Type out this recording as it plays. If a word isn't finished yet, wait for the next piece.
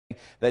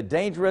the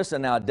dangerous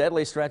and now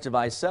deadly stretch of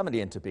I-70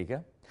 in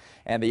Topeka.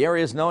 And the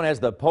area is known as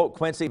the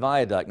polk-quincy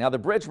viaduct. Now, the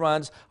bridge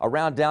runs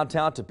around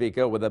downtown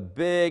Topeka with a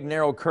big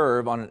narrow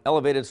curve on an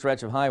elevated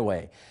stretch of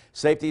highway.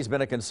 Safety's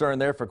been a concern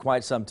there for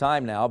quite some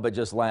time now, but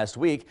just last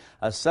week,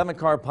 a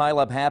 7-car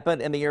pileup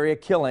happened in the area,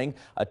 killing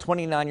a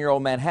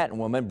 29-year-old Manhattan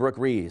woman, Brooke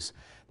Rees.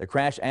 The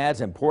crash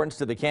adds importance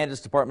to the Kansas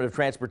Department of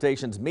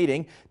Transportation's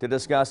meeting to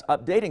discuss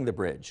updating the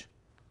bridge.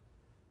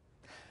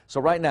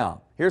 So right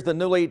now, here's the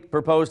newly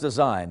proposed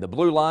design. The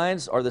blue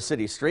lines are the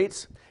city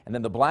streets, and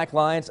then the black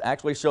lines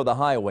actually show the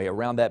highway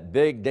around that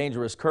big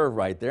dangerous curve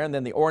right there. And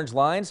then the orange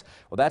lines,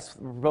 well, that's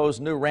proposed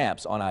new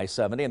ramps on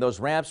I-70, and those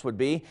ramps would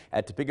be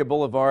at Topeka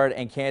Boulevard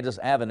and Kansas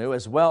Avenue,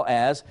 as well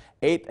as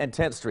 8th and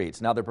 10th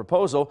Streets. Now, the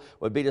proposal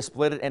would be to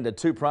split it into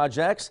 2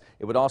 projects.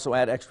 It would also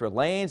add extra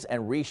lanes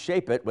and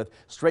reshape it with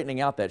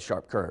straightening out that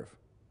sharp curve.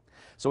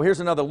 So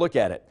here's another look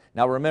at it.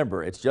 Now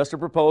remember, it's just a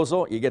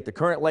proposal. You get the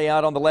current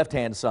layout on the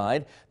left-hand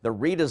side, the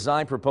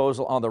redesigned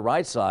proposal on the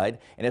right side,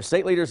 and if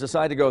state leaders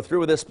decide to go through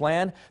with this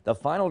plan, the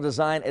final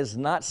design is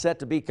not set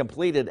to be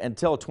completed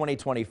until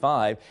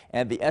 2025,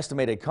 and the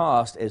estimated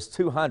cost is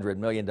 $200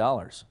 million.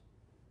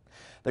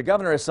 The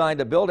governor has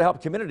signed a bill to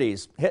help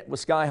communities hit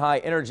with sky-high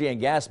energy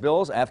and gas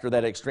bills after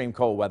that extreme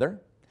cold weather.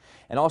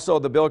 And also,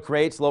 the bill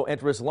creates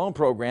low-interest loan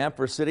program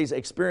for cities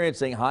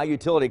experiencing high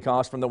utility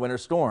costs from the winter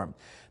storm.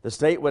 The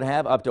state would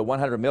have up to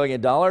 $100 million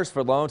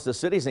for loans to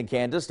cities in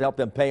Kansas to help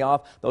them pay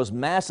off those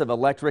massive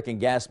electric and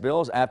gas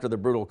bills after the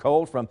brutal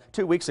cold from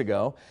 2 weeks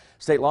ago.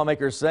 State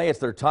lawmakers say it's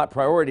their top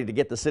priority to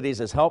get the cities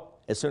as help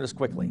as soon as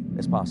quickly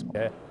as possible.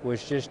 It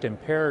was just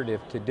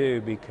imperative to do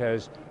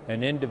because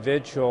an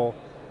individual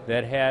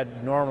that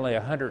had normally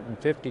a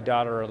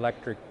 $150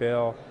 electric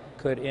bill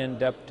could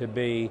end up to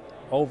be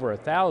over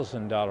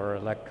 $1,000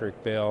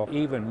 electric bill,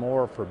 even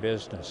more for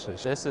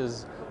businesses. This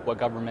is what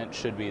government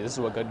should be. This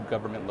is what good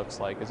government looks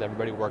like, is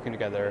everybody working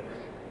together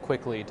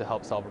quickly to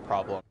help solve a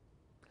problem.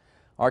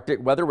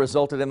 Arctic weather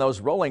resulted in those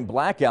rolling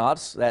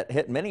blackouts that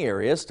hit many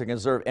areas to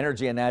conserve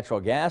energy and natural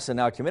gas, and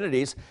now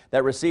communities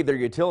that receive their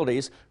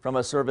utilities from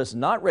a service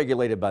not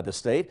regulated by the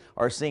state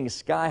are seeing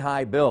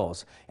sky-high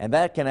bills, and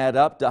that can add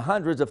up to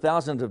hundreds of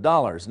thousands of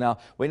dollars. Now,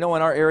 we know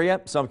in our area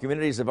some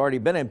communities have already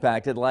been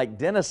impacted, like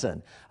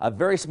Denison, a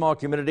very small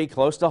community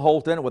close to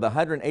Holton with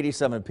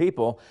 187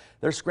 people.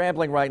 They're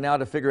scrambling right now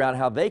to figure out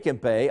how they can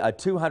pay a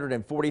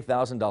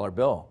 $240,000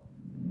 bill.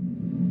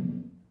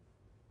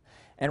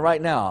 And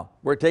right now,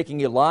 we're taking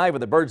you live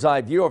with a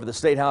bird's-eye view over the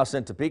State House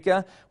in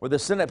Topeka, where the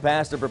Senate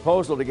passed a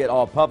proposal to get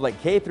all public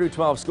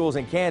K-12 schools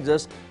in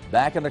Kansas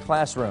back in the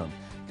classroom.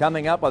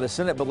 Coming up, why the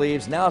Senate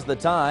believes now's the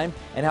time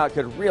and how it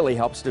could really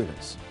help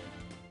students.